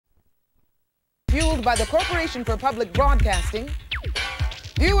fueled by the Corporation for Public Broadcasting,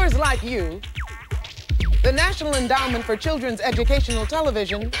 viewers like you, the National Endowment for Children's Educational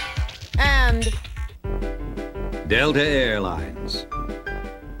Television, and Delta Airlines.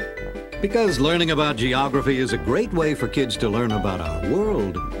 Because learning about geography is a great way for kids to learn about our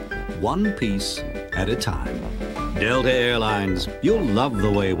world, one piece at a time. Delta Airlines, you'll love the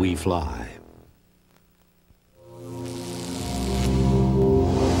way we fly.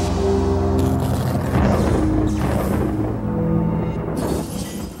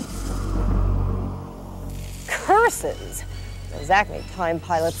 Curses! Those Acme time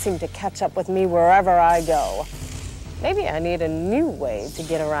pilots seem to catch up with me wherever I go. Maybe I need a new way to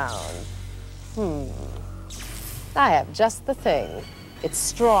get around. I have just the thing. It's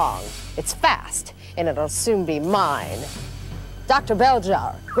strong, it's fast, and it'll soon be mine. Dr.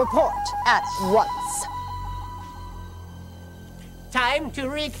 Belljar, report at once. Time to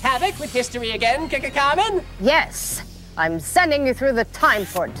wreak havoc with history again, Carmen? Yes, I'm sending you through the time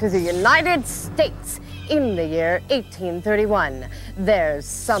port to the United States in the year 1831. There's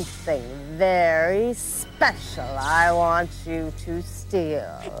something very special I want you to steal.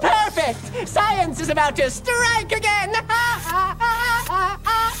 Perfect! Science is about to strike again!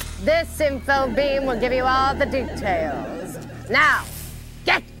 This info beam will give you all the details. Now,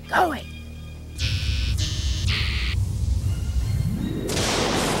 get going!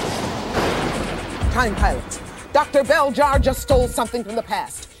 time pilots. Dr. Belljar just stole something from the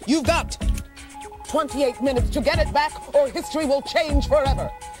past. You've got 28 minutes to get it back, or history will change forever.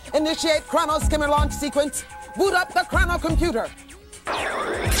 Initiate chrono skimmer launch sequence. Boot up the chrono computer.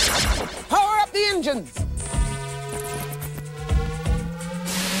 Power up the engines.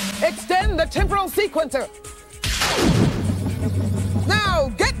 Extend the temporal sequencer. Now,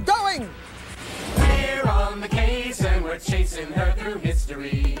 get going! We're on the case and we're chasing her through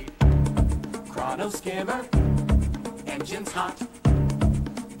history. Chrono skimmer, engines hot,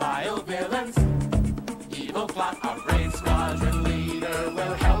 vile villains, evil plot. Our brave squadron leader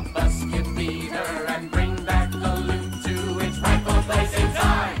will help us defeat her and bring back the loot to its rightful place in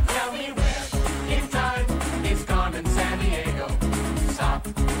time. Tell me where in time is Carmen Sandiego. Stop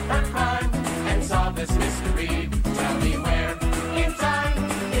her crime and solve this mystery. Tell me where in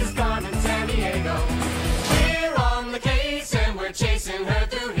time is Carmen Sandiego. We're on the case and we're chasing her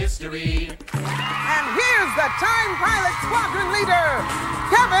through history. And here's the Time Pilot Squadron leader,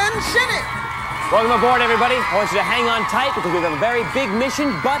 Kevin Shinnick. Welcome aboard, everybody. I want you to hang on tight because we have a very big mission,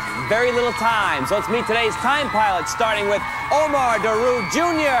 but very little time. So let's meet today's time pilots, starting with Omar Daru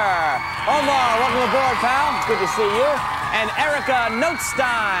Jr. Omar, welcome aboard, pal. It's good to see you. And Erica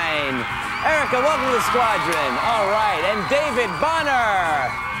Notestein. Erica, welcome to the squadron. All right. And David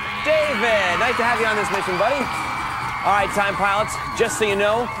Bonner. David, nice to have you on this mission, buddy. All right, time pilots, just so you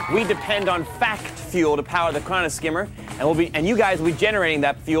know, we depend on fact fuel to power the chrono skimmer, and you guys will be generating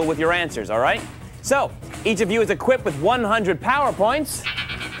that fuel with your answers, all right? So, each of you is equipped with 100 power points.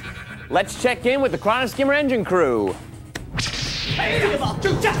 Let's check in with the chrono skimmer engine crew.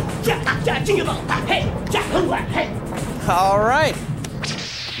 All right.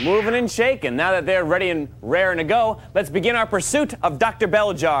 Moving and shaking. Now that they're ready and raring to go, let's begin our pursuit of Dr.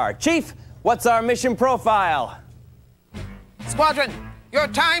 Belljar. Chief, what's our mission profile? Squadron, your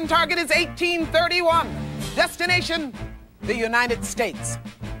time target is 1831. Destination, the United States.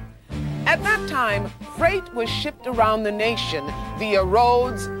 At that time, freight was shipped around the nation via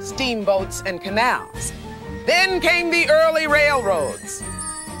roads, steamboats, and canals. Then came the early railroads,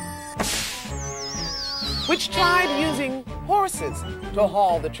 which tried using horses to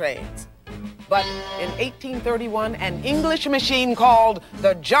haul the trains. But in 1831, an English machine called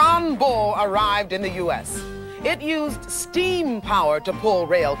the John Bull arrived in the U.S. It used steam power to pull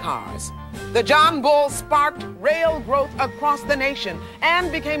rail cars. The John Bull sparked rail growth across the nation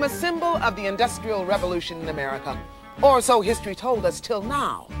and became a symbol of the Industrial Revolution in America. Or so history told us till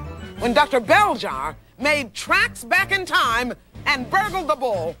now, when Dr. Belljar made tracks back in time and burgled the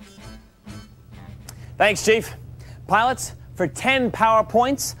bull. Thanks, Chief. Pilots, for 10 power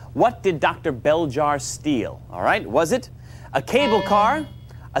points, what did Dr. Belljar steal? All right, was it a cable car,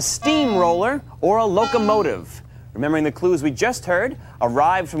 a steamroller, or a locomotive? Remembering the clues we just heard,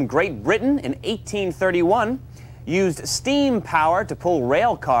 arrived from Great Britain in 1831, used steam power to pull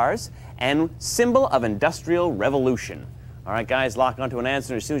rail cars, and symbol of Industrial Revolution. All right, guys, lock onto an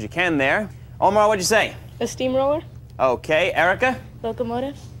answer as soon as you can there. Omar, what'd you say? A steamroller. Okay, Erica?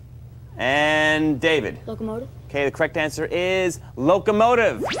 Locomotive. And David? Locomotive. Okay, the correct answer is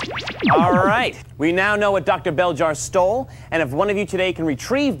locomotive. All right. We now know what Dr. Belljar stole, and if one of you today can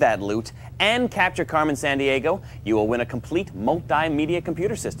retrieve that loot and capture Carmen, Sandiego, you will win a complete multimedia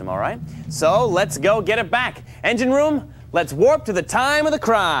computer system, all right? So let's go get it back. Engine room, let's warp to the time of the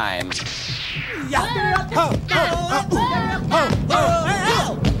crime.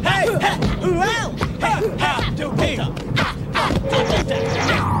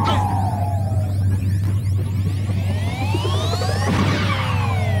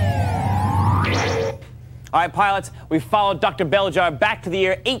 All right, pilots, we followed Dr. Belljar back to the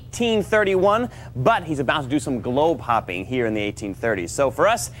year 1831, but he's about to do some globe hopping here in the 1830s. So for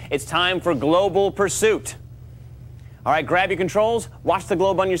us, it's time for Global Pursuit. All right, grab your controls, watch the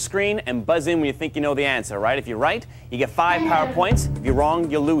globe on your screen, and buzz in when you think you know the answer, right? If you're right, you get 5 power points. If you're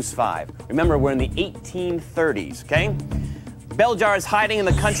wrong, you lose 5. Remember, we're in the 1830s, okay? Belljar is hiding in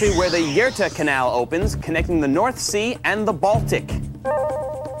the country where the Yurta Canal opens, connecting the North Sea and the Baltic.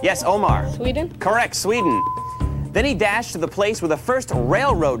 Yes, Omar. Sweden? Correct, Sweden. Then he dashed to the place where the first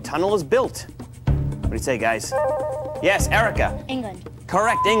railroad tunnel is built. What do you say, guys? Yes, Erica. England.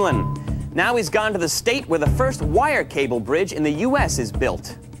 Correct, England. Now he's gone to the state where the first wire cable bridge in the U.S. is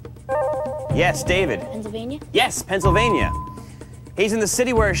built. Yes, David. Pennsylvania? Yes, Pennsylvania. He's in the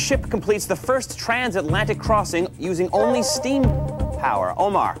city where a ship completes the first transatlantic crossing using only steam power.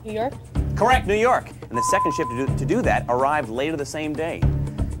 Omar. New York? Correct, New York. And the second ship to do that arrived later the same day.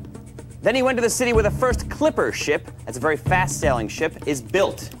 Then he went to the city where the first clipper ship, that's a very fast-sailing ship, is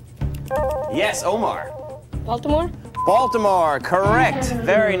built. Yes, Omar. Baltimore? Baltimore, correct.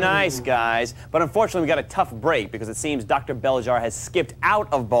 Very nice, guys. But unfortunately, we got a tough break because it seems Dr. Belljar has skipped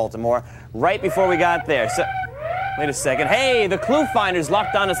out of Baltimore right before we got there. So, wait a second. Hey, the clue finder's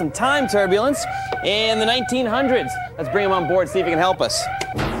locked onto some time turbulence in the 1900s. Let's bring him on board, see if he can help us.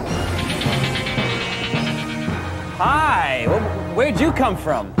 Hi, where'd you come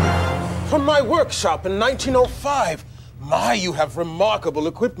from? From my workshop in 1905. My, you have remarkable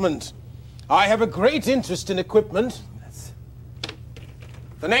equipment. I have a great interest in equipment.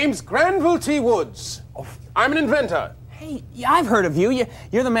 The name's Granville T. Woods. I'm an inventor. Hey, yeah, I've heard of you.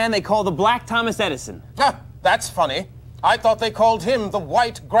 You're the man they call the Black Thomas Edison. Ah, that's funny. I thought they called him the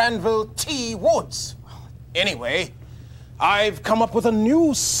White Granville T. Woods. Anyway, I've come up with a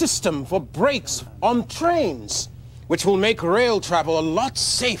new system for brakes on trains, which will make rail travel a lot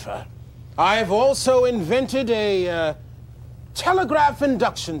safer. I've also invented a telegraph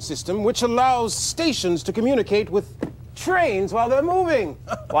induction system which allows stations to communicate with trains while they're moving.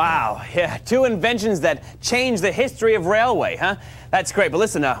 Wow, yeah, 2 inventions that changed the history of railway, huh? That's great, but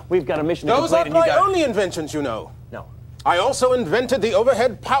listen, we've got a mission to Those complete. aren't my only inventions, you know. No. I also invented the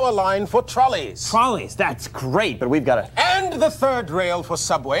overhead power line for trolleys. Trolleys, that's great, but we've got a... And the third rail for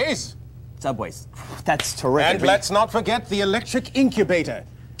subways. Subways, that's terrific. And let's not forget the electric incubator.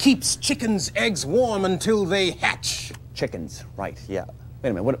 Keeps chickens' eggs warm until they hatch. Chickens, right, yeah.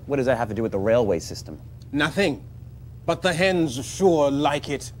 Wait a minute, what does that have to do with the railway system? Nothing. But the hens sure like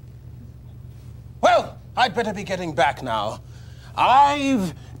it. Well, I'd better be getting back now.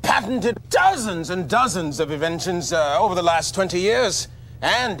 I've patented dozens and dozens of inventions over the last 20 years.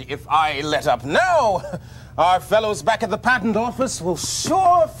 And if I let up now, our fellows back at the patent office will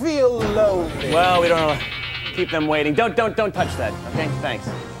sure feel lonely. Well, we don't want to keep them waiting. Don't touch that, okay? Thanks.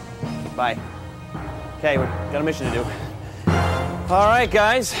 Bye. Okay, we've got a mission to do. All right,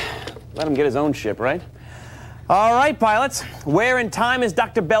 guys. Let him get his own ship, right? All right, pilots. Where in time is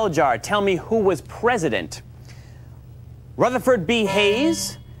Dr. Belljar? Tell me who was president. Rutherford B.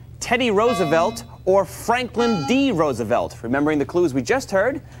 Hayes, Teddy Roosevelt, or Franklin D. Roosevelt? Remembering the clues we just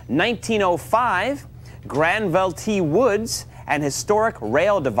heard, 1905, Granville T. Woods, and historic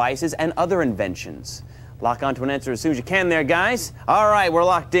rail devices and other inventions. Lock on to an answer as soon as you can there, guys. All right, we're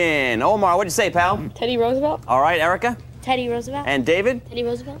locked in. Omar, what'd you say, pal? Teddy Roosevelt? All right, Erica? Teddy Roosevelt? And David? Teddy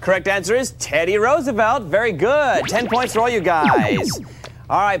Roosevelt? Correct answer is Teddy Roosevelt. Very good. 10 points for all you guys.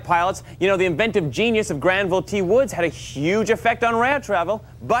 All right, pilots. You know, the inventive genius of Granville T. Woods had a huge effect on rail travel,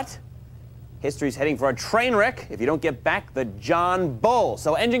 but history's heading for a train wreck if you don't get back the John Bull.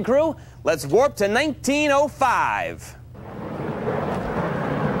 So, engine crew, let's warp to 1905.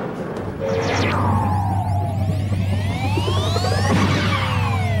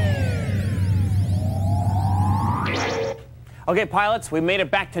 Okay, pilots, we made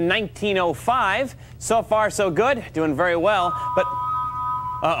it back to 1905. So far, so good. Doing very well. But,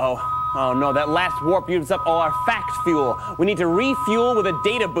 uh-oh. Oh, no, that last warp used up all our fact fuel. We need to refuel with a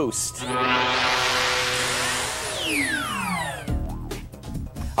data boost.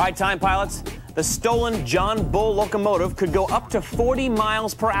 All right, time pilots. The stolen John Bull locomotive could go up to 40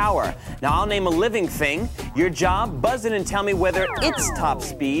 miles per hour. Now, I'll name a living thing. Your job, buzz in and tell me whether its top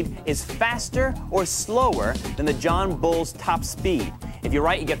speed is faster or slower than the John Bull's top speed. If you're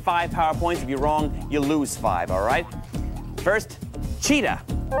right, you get 5 power points. If you're wrong, you lose 5, all right? First, cheetah.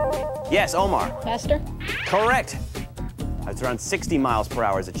 Yes, Omar. Faster. Correct. That's around 60 miles per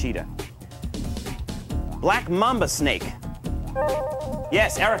hour as a cheetah. Black mamba snake.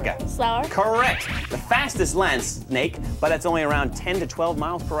 Yes, Erica. Slower. Correct. The fastest land snake, but that's only around 10 to 12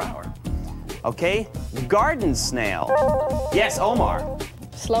 miles per hour. Okay, garden snail. Yes, Omar.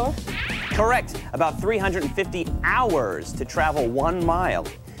 Slower. Correct. About 350 hours to travel 1 mile.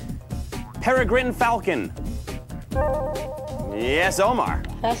 Peregrine falcon. Yes, Omar.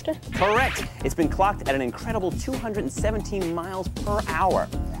 Faster. Correct. It's been clocked at an incredible 217 miles per hour.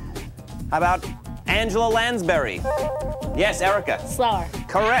 How about Angela Lansbury? Yes, Erica. Slower.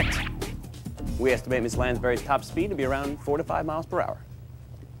 Correct. We estimate Miss Lansbury's top speed to be around 4 to 5 miles per hour.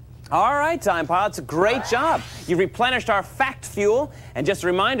 All right, Time Pilots, great job. You've replenished our fact fuel. And just a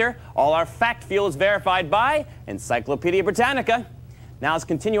reminder, all our fact fuel is verified by Encyclopedia Britannica. Now let's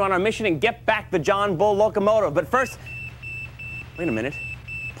continue on our mission and get back the John Bull locomotive. But first, wait a minute.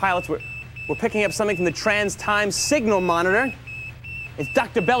 Pilots, we're picking up something from the trans-time signal monitor. It's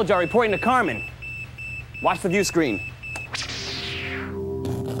Dr. Belljar reporting to Carmen. Watch the view screen.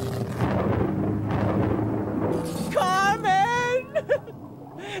 Carmen!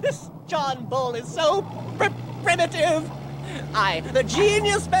 This John Bull is so primitive. I, the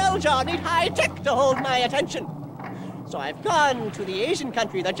genius Belljar, need high tech to hold my attention. So I've gone to the Asian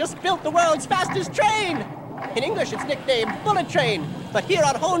country that just built the world's fastest train. In English, it's nicknamed Bullet Train, but here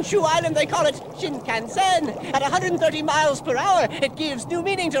on Honshu Island, they call it Shinkansen. At 130 miles per hour, it gives new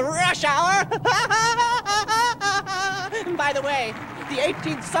meaning to rush hour. By the way, the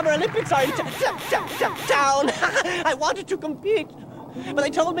 18th Summer Olympics are in town. I wanted to compete, but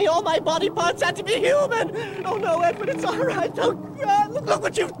they told me all my body parts had to be human. Oh no, Edward, it's all right. Oh God, look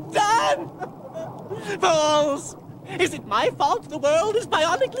what you've done. Fools! Is it my fault the world is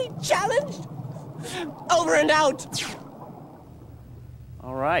bionically challenged? Over and out.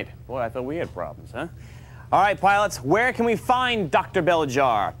 All right. Boy, I thought we had problems, huh? All right, pilots, where can we find Dr.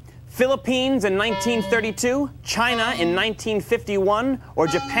 Belljar? Philippines in 1932, China in 1951, or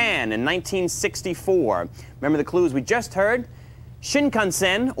Japan in 1964? Remember the clues we just heard?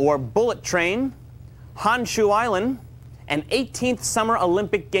 Shinkansen, or Bullet Train, Honshu Island, and 18th Summer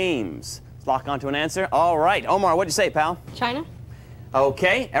Olympic Games. Let's lock onto an answer. All right. Omar, what'd you say, pal? China.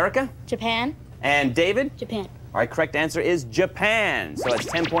 Okay. Erica? Japan. And David? Japan. All right, correct answer is Japan. So it's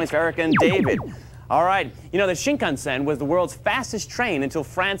 10 points for Erica and David. All right, you know, the Shinkansen was the world's fastest train until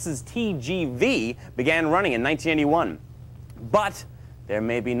France's TGV began running in 1981. But there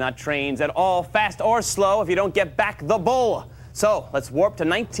may be not trains at all fast or slow if you don't get back the bull. So let's warp to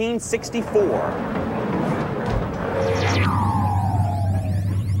 1964.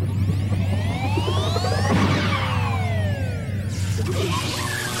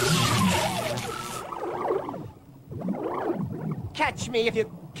 Catch me if you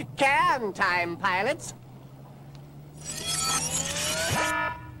can, Time Pilots.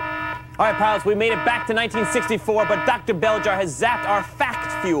 All right, pilots, we made it back to 1964, but Dr. Belljar has zapped our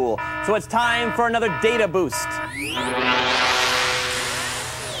fact fuel. So it's time for another data boost.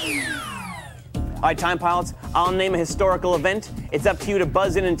 All right, Time Pilots, I'll name a historical event. It's up to you to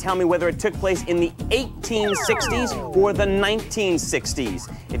buzz in and tell me whether it took place in the 1860s or the 1960s.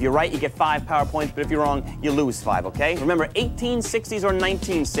 If you're right, you get 5 power points, but if you're wrong, you lose 5, okay? Remember, 1860s or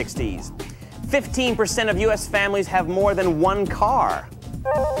 1960s. 15% of U.S. families have more than one car.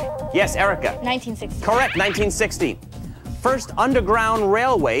 Yes, Erica. 1960. Correct, 1960. First underground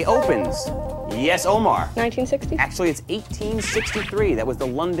railway opens. Yes, Omar. 1960. Actually, it's 1863. That was the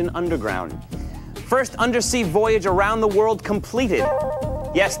London Underground. First undersea voyage around the world completed.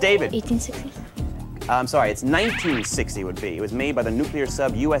 Yes, David. 1860. I'm sorry, it's 1960 would be. It was made by the nuclear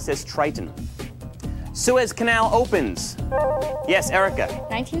sub USS Triton. Suez Canal opens. Yes, Erica.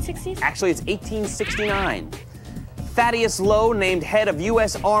 1960s. Actually, it's 1869. Thaddeus Lowe named head of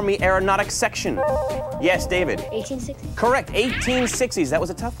U.S. Army Aeronautics Section. Yes, David. 1860. Correct, 1860s. That was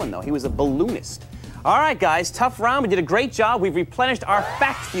a tough one, though. He was a balloonist. All right, guys, tough round. We did a great job. We've replenished our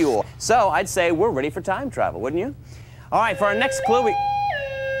fact fuel. So I'd say we're ready for time travel, wouldn't you? All right, for our next clue,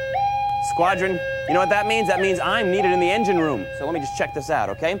 Squadron, you know what that means? That means I'm needed in the engine room. So let me just check this out,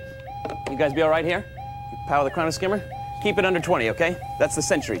 okay? You guys be all right here? Power the chrono skimmer? Keep it under 20, okay? That's the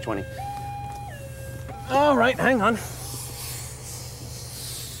Century 20. All right, hang on.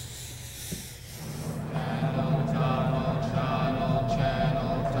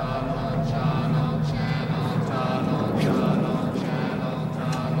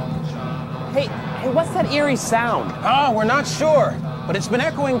 Hey, what's that eerie sound? Ah, we're not sure, but it's been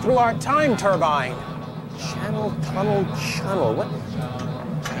echoing through our time turbine. Channel, tunnel, channel. What?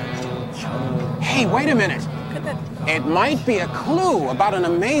 Hey, wait a minute. It might be a clue about an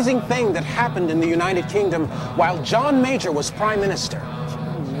amazing thing that happened in the United Kingdom while John Major was Prime Minister.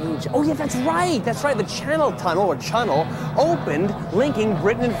 Oh, yeah, that's right. That's right. The Channel Tunnel, or Channel, opened linking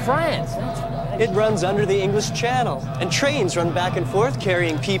Britain and France. That's right. It runs under the English Channel, and trains run back and forth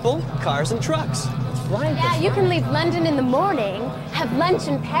carrying people, cars, and trucks. That's right. Yeah, you can leave London in the morning, have lunch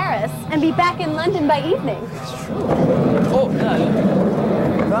in Paris, and be back in London by evening. That's true. Oh,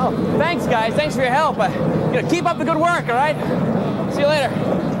 well, thanks, guys. Thanks for your help. Keep up the good work, all right? See you later.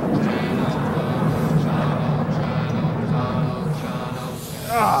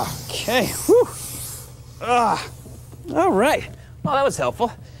 Okay. Whew. All right. Well, that was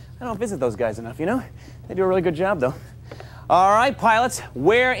helpful. I don't visit those guys enough, you know? They do a really good job, though. All right, pilots,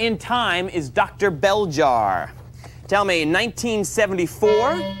 where in time is Dr. Belljar? Tell me, 1974,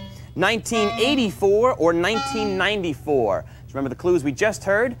 1984, or 1994? Remember the clues we just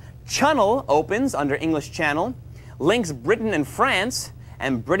heard? Channel opens under English Channel, links Britain and France,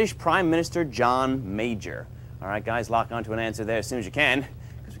 and British Prime Minister John Major. All right, guys, lock onto an answer there as soon as you can,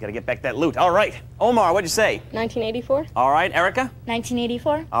 because we got to get back that loot. All right, Omar, what'd you say? 1984. All right, Erica?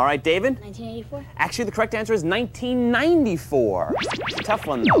 1984. All right, David? 1984. Actually, the correct answer is 1994. It's a tough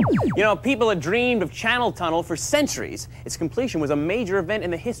one, though. You know, people had dreamed of Channel Tunnel for centuries. Its completion was a major event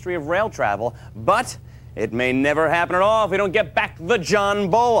in the history of rail travel, but it may never happen at all if we don't get back the John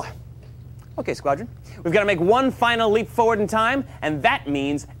Bull. Okay, Squadron, we've got to make one final leap forward in time, and that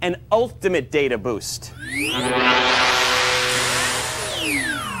means an ultimate data boost.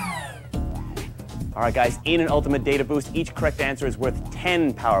 All right, guys, in an ultimate data boost, each correct answer is worth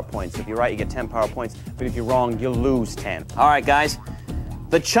 10 power points. If you're right, you get 10 power points, but if you're wrong, you'll lose 10. All right, guys,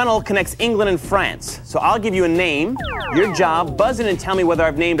 the channel connects England and France. So I'll give you a name. Your job, buzz in and tell me whether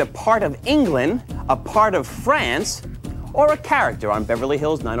I've named a part of England, a part of France, or a character on Beverly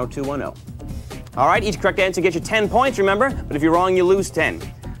Hills 90210. All right, each correct answer gets you 10 points, remember? But if you're wrong, you lose 10.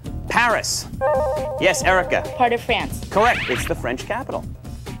 Paris. Yes, Erica. Part of France. Correct, it's the French capital.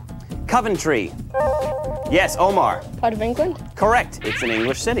 Coventry. Yes, Omar. Part of England. Correct, it's an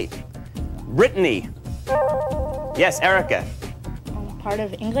English city. Brittany. Yes, Erica. Part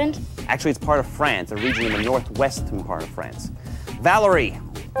of England. Actually, it's part of France, a region in the northwestern part of France. Valerie.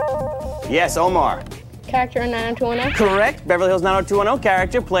 Yes, Omar. Character in 90210. Correct. Beverly Hills 90210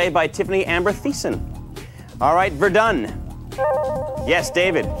 character played by Tiffany Amber Thiessen. All right, Verdun. Yes,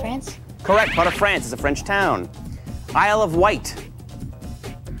 David. France. Correct. Part of France. It's a French town. Isle of Wight.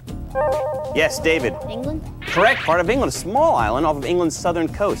 Yes, David. England. Correct. Part of England. A small island off of England's southern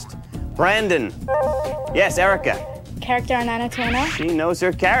coast. Brandon. Yes, Erica. Character on 90210. She knows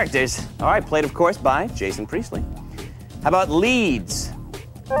her characters. All right, played, of course, by Jason Priestley. How about Leeds?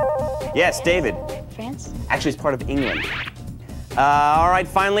 Yes, David. France. Actually, it's part of England. All right,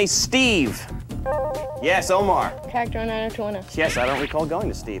 finally, Steve. Yes, Omar. Character on 90210. Yes, I don't recall going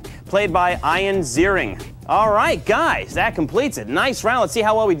to Steve. Played by Ian Ziering. All right, guys, that completes it. Nice round. Let's see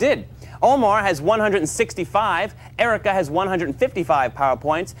how well we did. Omar has 165, Erica has 155 power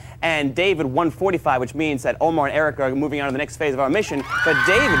points, and David 145, which means that Omar and Erica are moving on to the next phase of our mission. But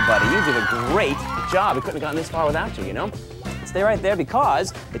David, buddy, you did a great job. We couldn't have gotten this far without you, you know? Stay right there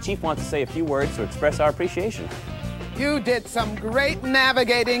because the Chief wants to say a few words to express our appreciation. You did some great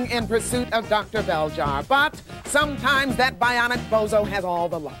navigating in pursuit of Dr. Belljar, but sometimes that bionic bozo has all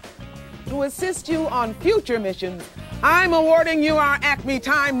the luck. To assist you on future missions, I'm awarding you our Acme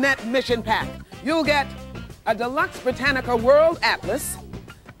Time Net Mission Pack. You'll get a deluxe Britannica World Atlas,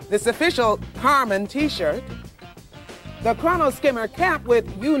 this official Carmen t-shirt, the Chrono Skimmer cap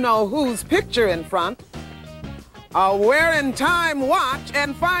with you-know-who's picture in front, a Wearin' Time watch,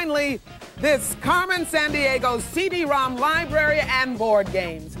 and finally, this Carmen Sandiego CD-ROM library and board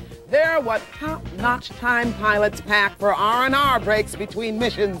games. They're what top-notch time pilots pack for R&R breaks between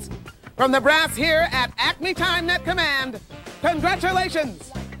missions. From the brass here at Acme Time Net Command, congratulations!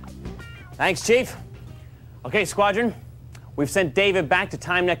 Thanks, Chief. Okay, Squadron, we've sent David back to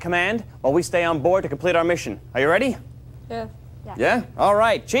Time Net Command while we stay on board to complete our mission. Are you ready? Yeah. Yeah? All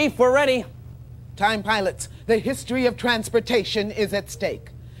right, Chief, we're ready. Time pilots, the history of transportation is at stake.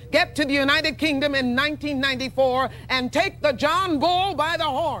 Get to the United Kingdom in 1994 and take the John Bull by the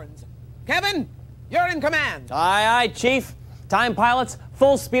horns. Kevin, you're in command. Aye, aye, Chief. Time pilots,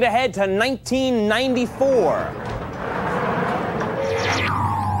 full speed ahead to 1994.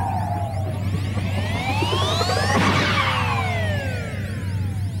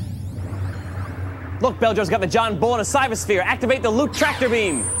 Look, Belljar's got the John Bull in a cybersphere. Activate the loot tractor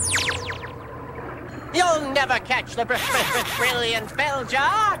beam. You'll never catch the brilliant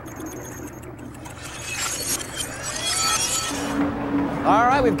Belljar. All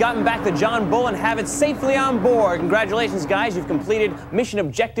right, we've gotten back the John Bull and have it safely on board. Congratulations, guys. You've completed mission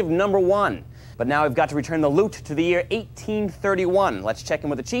objective number 1. But now we've got to return the loot to the year 1831. Let's check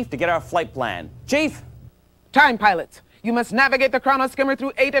in with the Chief to get our flight plan. Chief? Time pilots, you must navigate the chrono skimmer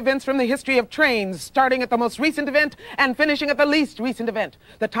through 8 events from the history of trains, starting at the most recent event and finishing at the least recent event.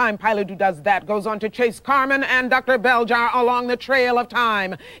 The time pilot who does that goes on to chase Carmen and Dr. Belljar along the trail of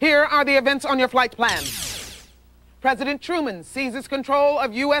time. Here are the events on your flight plan. President Truman seizes control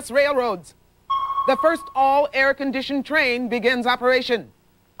of U.S. railroads. The first all-air-conditioned train begins operation.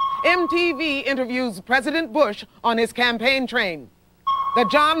 MTV interviews President Bush on his campaign train. The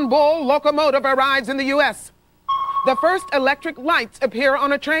John Bull locomotive arrives in the U.S. The first electric lights appear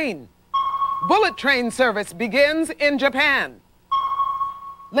on a train. Bullet train service begins in Japan.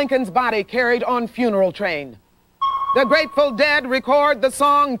 Lincoln's body carried on funeral train. The Grateful Dead record the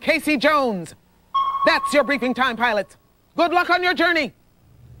song Casey Jones. That's your briefing, time pilots. Good luck on your journey.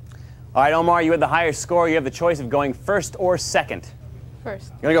 All right, Omar, you had the higher score. You have the choice of going first or second.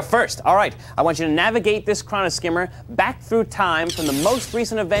 First. You're gonna go first. All right. I want you to navigate this chrono skimmer back through time from the most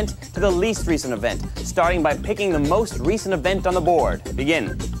recent event to the least recent event, starting by picking the most recent event on the board. Begin.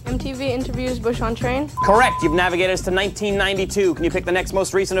 MTV interviews Bush on train. Correct. You've navigated us to 1992. Can you pick the next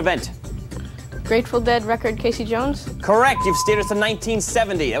most recent event? Grateful Dead record Casey Jones. Correct. You've steered us to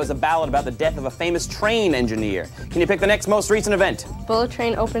 1970. That was a ballad about the death of a famous train engineer. Can you pick the next most recent event? Bullet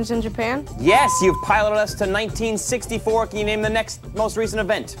train opens in Japan. Yes, you've piloted us to 1964. Can you name the next most recent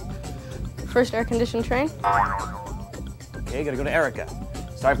event? First air-conditioned train. Okay, gotta go to Erica.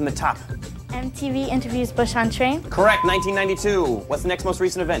 Start from the top. MTV interviews Bush on train. Correct, 1992. What's the next most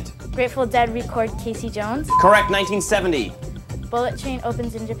recent event? Grateful Dead record Casey Jones. Correct, 1970. Bullet train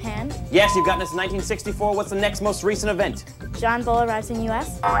opens in Japan. Yes, you've gotten us to 1964. What's the next most recent event? John Bull arrives in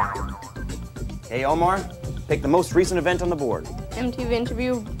U.S. Okay, Omar, pick the most recent event on the board. MTV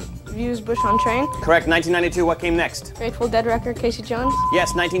interviews Bush on train. Correct, 1992. What came next? Grateful Dead record Casey Jones.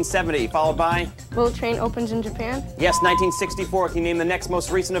 Yes, 1970. Followed by? Bullet train opens in Japan. Yes, 1964. Can you name the next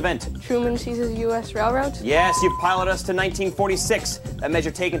most recent event? Truman seizes U.S. railroads. Yes, you've piloted us to 1946. That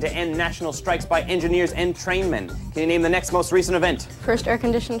measure taken to end national strikes by engineers and trainmen. Can you name the next most recent event? First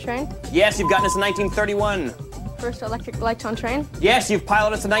air-conditioned train. Yes, you've gotten us to 1931. First electric lights on train. Yes, you've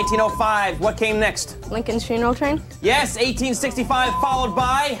piloted us to 1905. What came next? Lincoln's funeral train. Yes, 1865, followed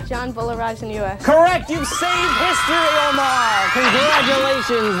by? John Bull arrives in U.S. Correct! You've saved history, Omar!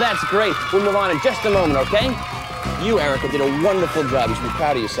 Congratulations, that's great. We'll move on in just a moment, okay? You, Erica, did a wonderful job. You should be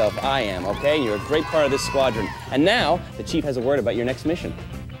proud of yourself. I am, okay? You're a great part of this squadron. And now, the Chief has a word about your next mission.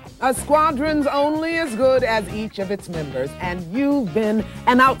 A squadron's only as good as each of its members, and you've been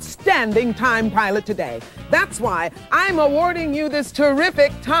an outstanding time pilot today. That's why I'm awarding you this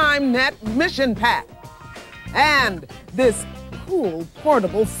terrific TimeNet mission pack and this cool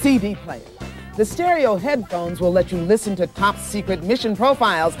portable CD player. The stereo headphones will let you listen to top secret mission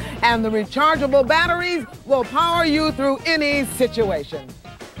profiles, and the rechargeable batteries will power you through any situation.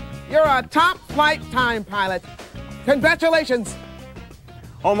 You're a top flight time pilot. Congratulations.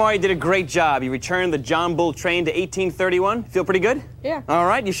 Omar, you did a great job. You returned the John Bull train to 1831. Feel pretty good? Yeah. All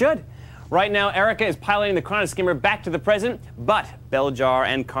right, you should. Right now, Erica is piloting the chrono skimmer back to the present, but Belljar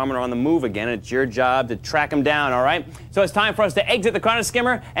and Carmen are on the move again, and it's your job to track them down, all right? So it's time for us to exit the chrono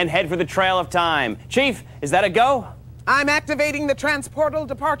skimmer and head for the trail of time. Chief, is that a go? I'm activating the transportal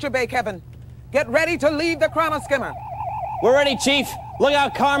departure bay, Kevin. Get ready to leave the chrono skimmer. We're ready, Chief. Look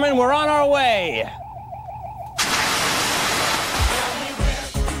out, Carmen. We're on our way.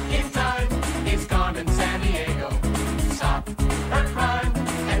 In time is Carmen Sandiego. Stop her crime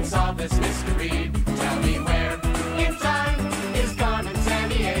and solve this mystery. Tell me where in time is Carmen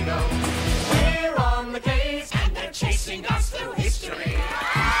Sandiego. We're on the case and they're chasing us through history.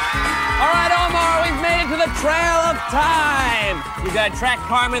 All right, Omar, we've made it to the trail of time. You've got to track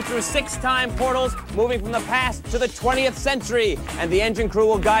Carmen through 6 time portals, moving from the past to the 20th century, and the engine crew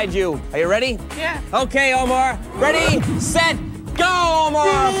will guide you. Are you ready? Yeah. Okay, Omar. Ready, set, go,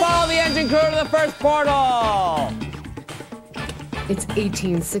 Omar! Follow the engine crew to the first portal. It's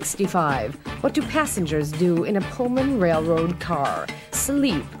 1865. What do passengers do in a Pullman Railroad car?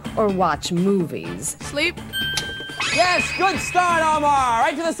 Sleep or watch movies? Sleep. Yes, good start, Omar.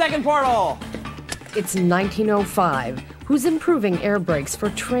 Right to the second portal. It's 1905. Who's improving air brakes for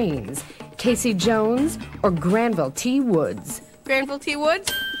trains? Casey Jones or Granville T. Woods? Granville T.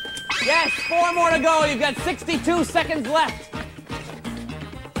 Woods. Yes, 4 more to go. You've got 62 seconds left.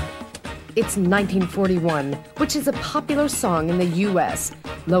 It's 1941. Which is a popular song in the U.S.?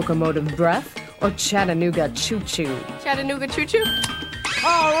 Locomotive Breath or Chattanooga Choo Choo? Chattanooga Choo Choo.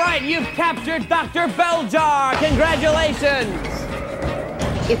 All right, you've captured Dr. Belljar. Congratulations.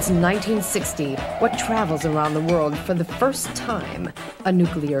 It's 1960. What travels around the world for the first time? A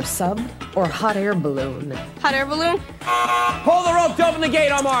nuclear sub or hot air balloon? Hot air balloon? Pull the rope to open the gate,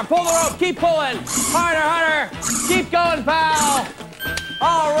 Omar. Pull the rope. Keep pulling. Harder, harder. Keep going, pal.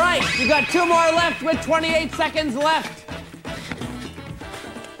 All right. You got 2 more left with 28 seconds left.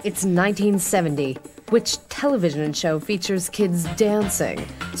 It's 1970. Which television show features kids dancing?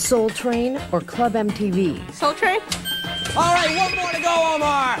 Soul Train or Club MTV? Soul Train? All right, 1 more to go,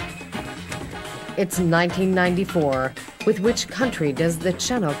 Omar. It's 1994. With which country does the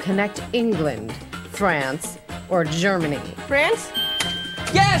channel connect England, France, or Germany? France?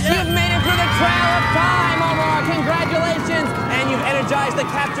 Yes, you've made it through the trail of time, Omar. Congratulations. And you've energized the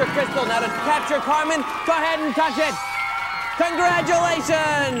capture crystal. Now to capture Carmen, go ahead and touch it.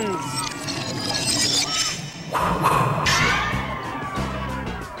 Congratulations.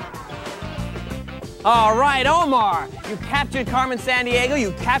 All right, Omar, you captured Carmen Sandiego,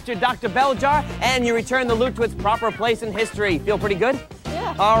 you captured Dr. Belljar, and you returned the loot to its proper place in history. Feel pretty good?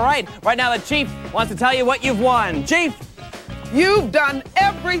 Yeah. All right, right now the Chief wants to tell you what you've won. Chief! You've done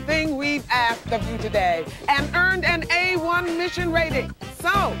everything we've asked of you today and earned an A1 mission rating.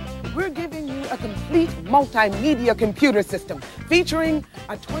 So, we're giving you a complete multimedia computer system featuring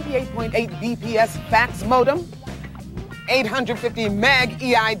a 28.8 BPS fax modem, 850 meg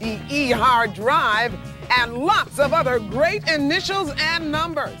EIDE hard drive, and lots of other great initials and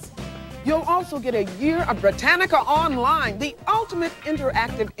numbers. You'll also get a year of Britannica Online, the ultimate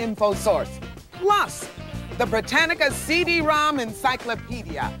interactive info source, plus the Britannica CD-ROM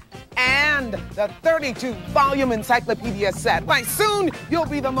Encyclopedia and the 32-volume encyclopedia set. Why, soon you'll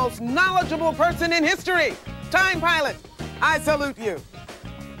be the most knowledgeable person in history. Time Pilot, I salute you.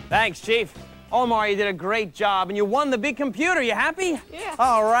 Thanks, Chief. Omar, you did a great job, and you won the big computer. You happy? Yeah.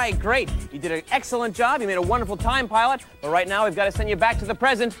 All right, great. You did an excellent job. You made a wonderful time pilot. But right now, we've got to send you back to the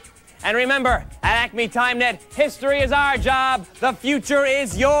present. And remember, at Acme TimeNet, history is our job. The future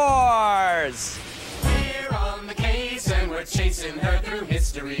is yours. We're on the case and we're chasing her through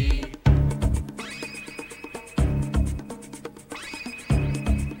history.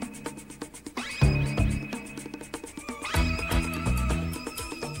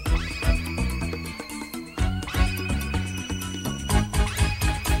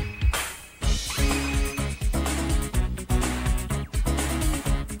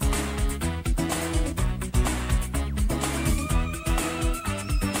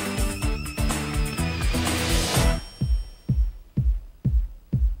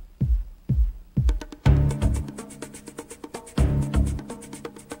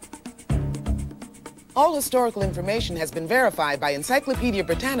 All historical information has been verified by Encyclopedia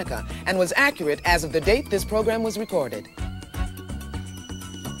Britannica and was accurate as of the date this program was recorded.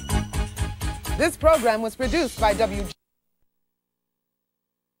 This program was produced by WG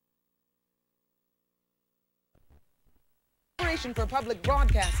for Public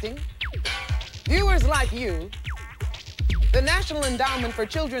Broadcasting, viewers like you, the National Endowment for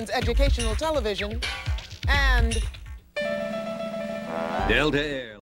Children's Educational Television, and Delta Air.